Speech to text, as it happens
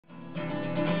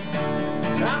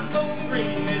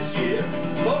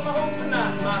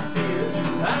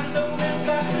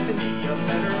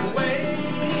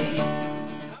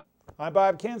I'm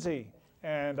Bob Kinsey,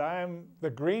 and I'm the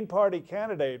Green Party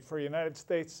candidate for United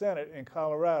States Senate in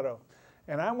Colorado.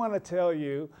 And I want to tell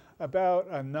you about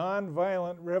a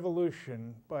nonviolent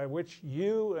revolution by which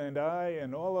you and I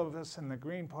and all of us in the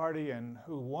Green Party and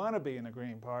who want to be in the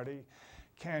Green Party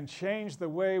can change the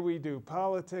way we do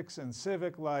politics and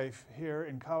civic life here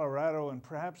in Colorado and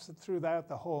perhaps throughout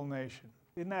the whole nation.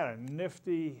 Isn't that a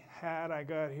nifty hat I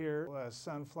got here? A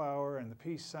sunflower and the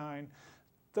peace sign.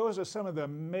 Those are some of the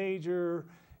major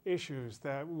issues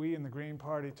that we in the Green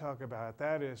Party talk about.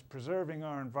 That is preserving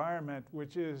our environment,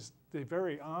 which is the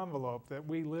very envelope that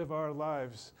we live our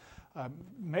lives,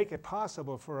 make it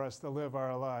possible for us to live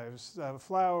our lives. The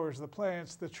flowers, the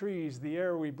plants, the trees, the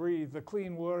air we breathe, the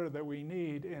clean water that we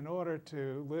need in order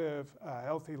to live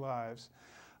healthy lives,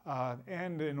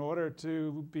 and in order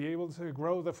to be able to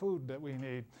grow the food that we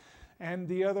need. And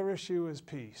the other issue is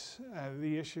peace,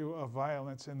 the issue of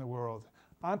violence in the world.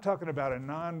 I'm talking about a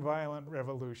nonviolent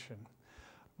revolution.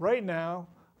 Right now,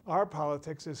 our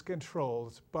politics is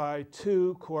controlled by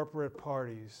two corporate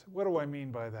parties. What do I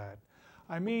mean by that?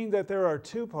 I mean that there are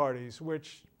two parties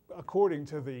which, according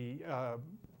to the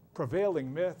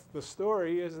prevailing myth, the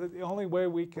story is that the only way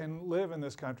we can live in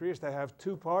this country is to have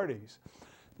two parties.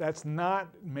 That's not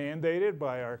mandated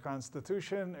by our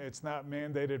Constitution. It's not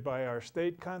mandated by our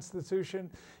state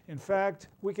constitution. In fact,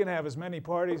 we can have as many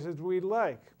parties as we'd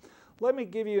like. Let me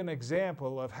give you an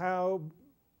example of how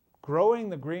growing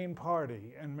the Green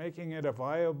Party and making it a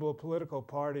viable political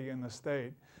party in the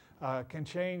state can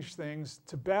change things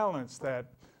to balance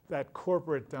that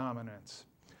corporate dominance.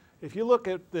 If you look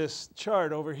at this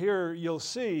chart over here, you'll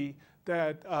see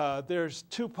that there's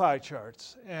two pie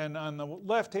charts. And on the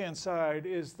left-hand side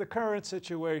is the current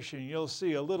situation. You'll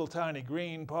see a little tiny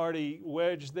Green Party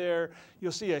wedge there.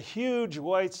 You'll see a huge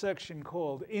white section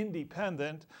called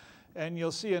Independent. And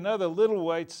you'll see another little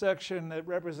white section that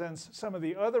represents some of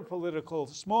the other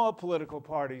small political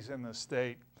parties in the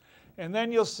state. And then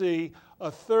you'll see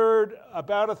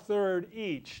about a third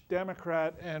each,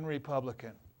 Democrat and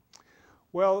Republican.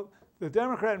 Well, the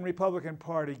Democrat and Republican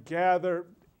Party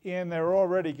they're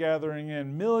already gathering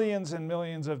in millions and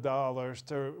millions of dollars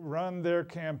to run their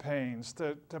campaigns,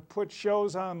 to put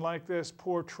shows on like this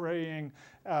portraying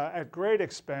at great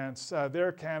expense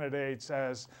their candidates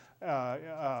as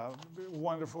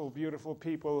wonderful, beautiful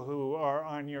people who are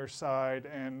on your side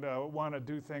and want to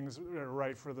do things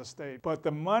right for the state. But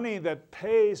the money that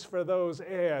pays for those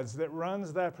ads, that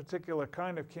runs that particular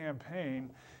kind of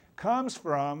campaign, comes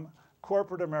from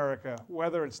corporate America,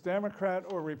 whether it's Democrat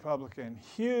or Republican.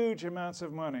 Huge amounts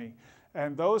of money.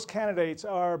 And those candidates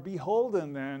are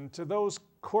beholden then to those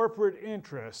corporate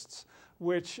interests,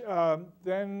 which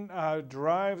then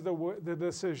drive the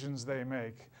decisions they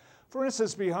make. For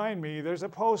instance, behind me, there's a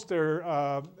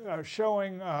poster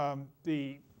showing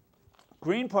the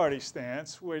Green Party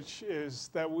stance, which is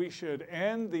that we should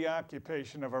end the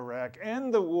occupation of Iraq,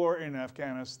 end the war in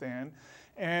Afghanistan,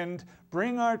 and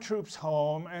bring our troops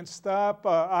home and stop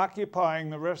occupying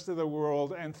the rest of the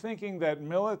world and thinking that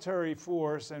military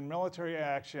force and military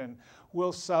action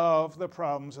will solve the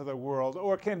problems of the world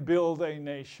or can build a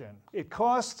nation. It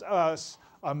costs us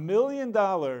 $1 million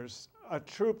a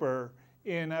trooper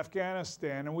in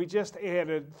Afghanistan, and we just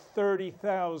added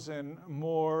 30,000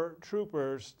 more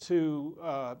troopers to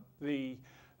the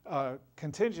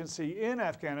contingency in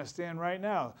Afghanistan right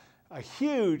now. A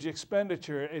huge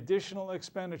expenditure, additional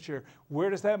expenditure. Where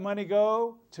does that money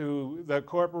go? To the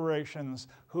corporations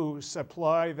who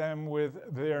supply them with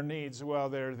their needs while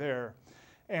they're there.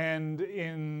 And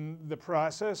in the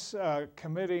process,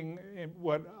 committing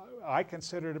what I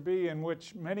consider to be, and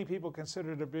which many people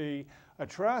consider to be,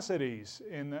 atrocities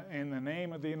in the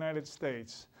name of the United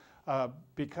States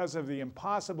because of the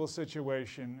impossible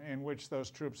situation in which those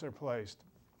troops are placed.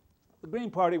 The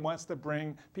Green Party wants to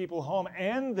bring people home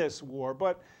and this war,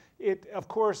 but it, of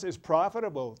course, is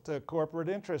profitable to corporate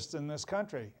interests in this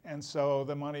country. And so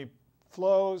the money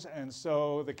flows, and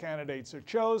so the candidates are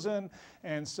chosen,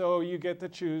 and so you get to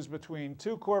choose between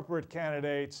two corporate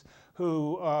candidates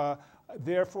who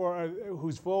therefore,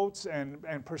 whose votes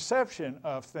and perception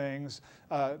of things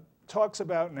talks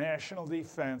about national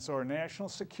defense or national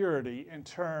security in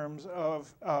terms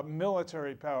of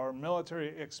military power, military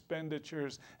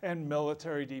expenditures, and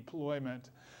military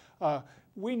deployment.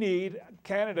 We need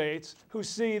candidates who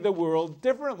see the world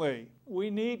differently. We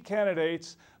need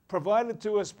candidates provided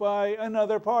to us by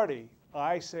another party.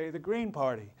 I say the Green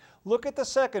Party. Look at the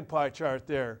second pie chart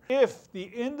there. If the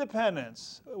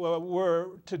independents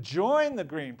were to join the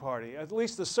Green Party, at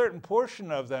least a certain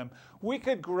portion of them, we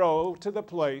could grow to the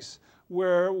place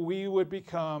where we would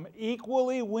become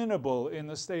equally winnable in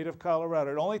the state of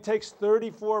Colorado. It only takes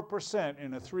 34%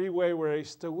 in a three-way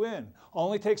race to win.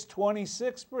 Only takes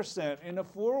 26% in a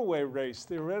four-way race,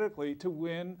 theoretically, to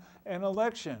win an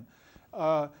election.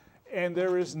 And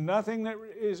there is nothing that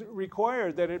is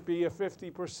required that it be a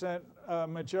 50%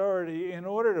 majority in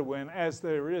order to win, as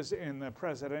there is in the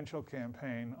presidential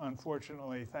campaign,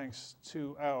 unfortunately, thanks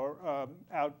to our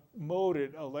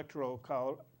outmoded electoral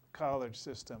college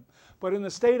system. But in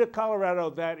the state of Colorado,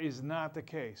 that is not the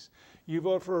case. You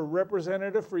vote for a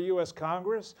representative for U.S.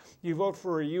 Congress, you vote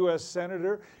for a U.S.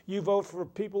 senator, you vote for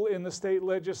people in the state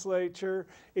legislature.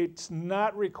 It's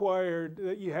not required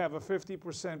that you have a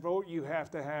 50% vote. You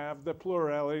have to have the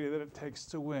plurality that it takes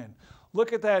to win.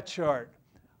 Look at that chart.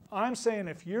 I'm saying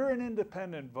if you're an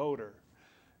independent voter,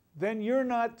 then you're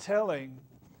not telling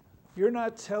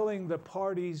the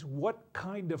parties what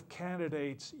kind of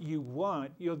candidates you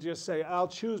want. You'll just say, I'll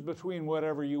choose between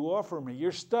whatever you offer me.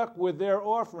 You're stuck with their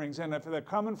offerings, and if they're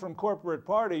coming from corporate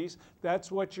parties, that's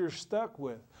what you're stuck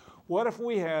with. What if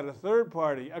we had a third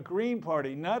party, a green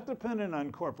party, not dependent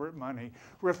on corporate money,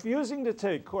 refusing to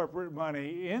take corporate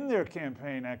money in their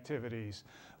campaign activities,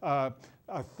 a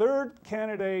third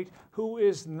candidate who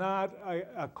is not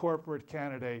a corporate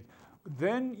candidate?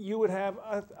 Then you would have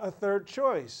a third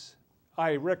choice.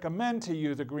 I recommend to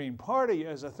you the Green Party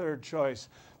as a third choice,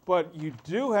 but you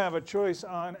do have a choice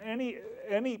on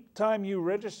any time you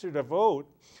register to vote.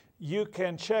 You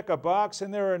can check a box,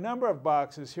 and there are a number of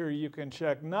boxes here you can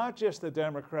check, not just the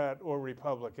Democrat or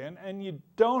Republican, and you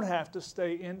don't have to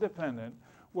stay independent,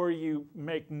 where you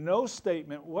make no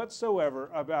statement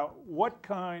whatsoever about what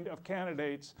kind of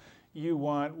candidates you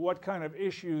want, what kind of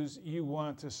issues you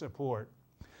want to support.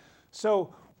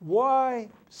 So why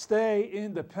stay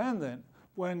independent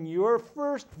when your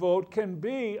first vote can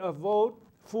be a vote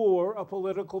for a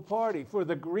political party, for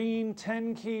the green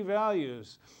 10 key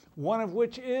values, one of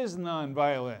which is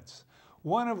nonviolence,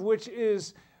 one of which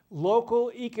is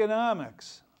local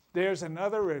economics. There's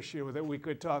another issue that we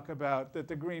could talk about that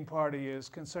the Green Party is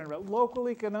concerned about, local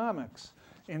economics,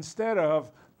 instead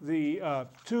of the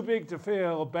too big to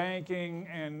fail banking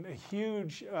and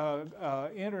huge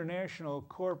international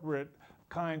corporate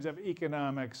kinds of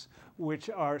economics which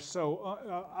are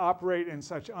operate in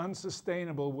such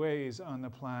unsustainable ways on the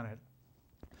planet.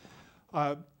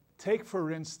 Take, for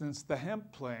instance, the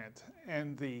hemp plant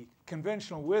and the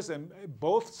conventional wisdom.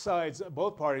 Both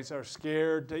parties are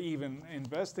scared to even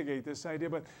investigate this idea,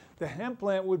 but the hemp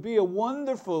plant would be a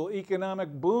wonderful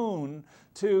economic boon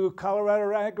to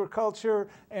Colorado agriculture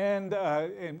and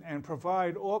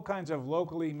provide all kinds of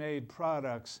locally made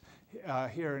products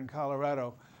here in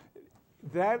Colorado.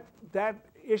 That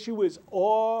issue is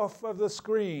off of the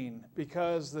screen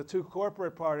because the two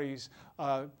corporate parties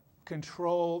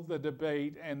control the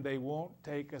debate, and they won't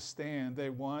take a stand.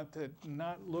 They want to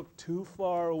not look too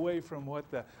far away from what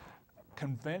the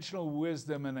conventional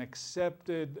wisdom and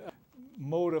accepted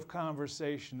mode of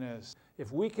conversation is.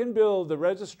 If we can build the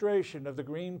registration of the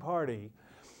Green Party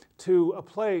to a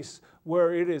place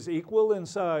where it is equal in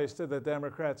size to the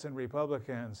Democrats and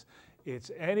Republicans,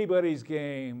 it's anybody's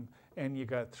game, and you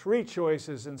got three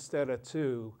choices instead of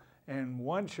two, and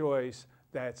one choice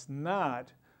that's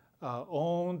not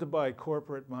owned by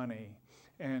corporate money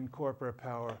and corporate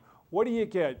power. What do you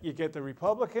get? You get the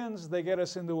Republicans, they get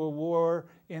us into a war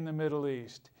in the Middle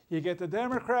East. You get the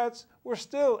Democrats, we're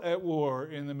still at war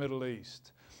in the Middle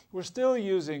East. We're still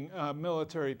using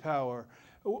military power.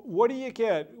 What do you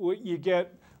get? You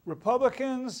get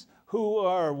Republicans who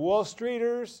are Wall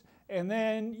Streeters, and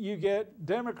then you get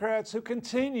Democrats who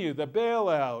continue the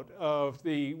bailout of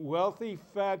the wealthy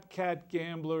fat cat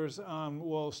gamblers on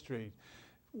Wall Street.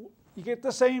 You get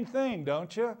the same thing,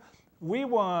 don't you? We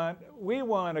want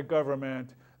a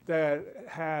government that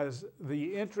has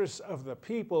the interests of the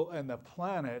people and the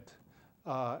planet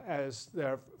as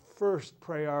their first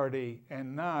priority,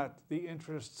 and not the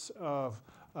interests of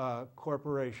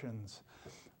corporations.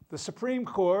 The Supreme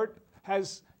Court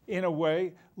has, in a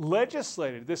way,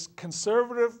 legislated. This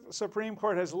conservative Supreme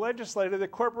Court has legislated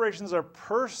that corporations are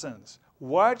persons.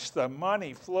 Watch the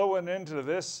money flowing into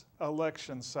this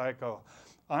election cycle.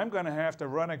 I'm going to have to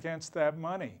run against that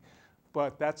money.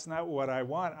 But that's not what I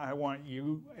want. I want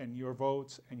you and your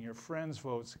votes and your friends'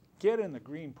 votes. Get in the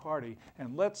Green Party,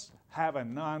 and let's have a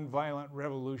nonviolent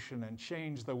revolution and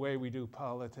change the way we do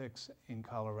politics in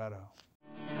Colorado.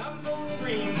 I'm going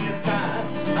green this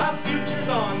time. Our future's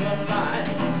on the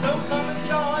line. So come and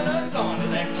join us on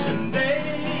election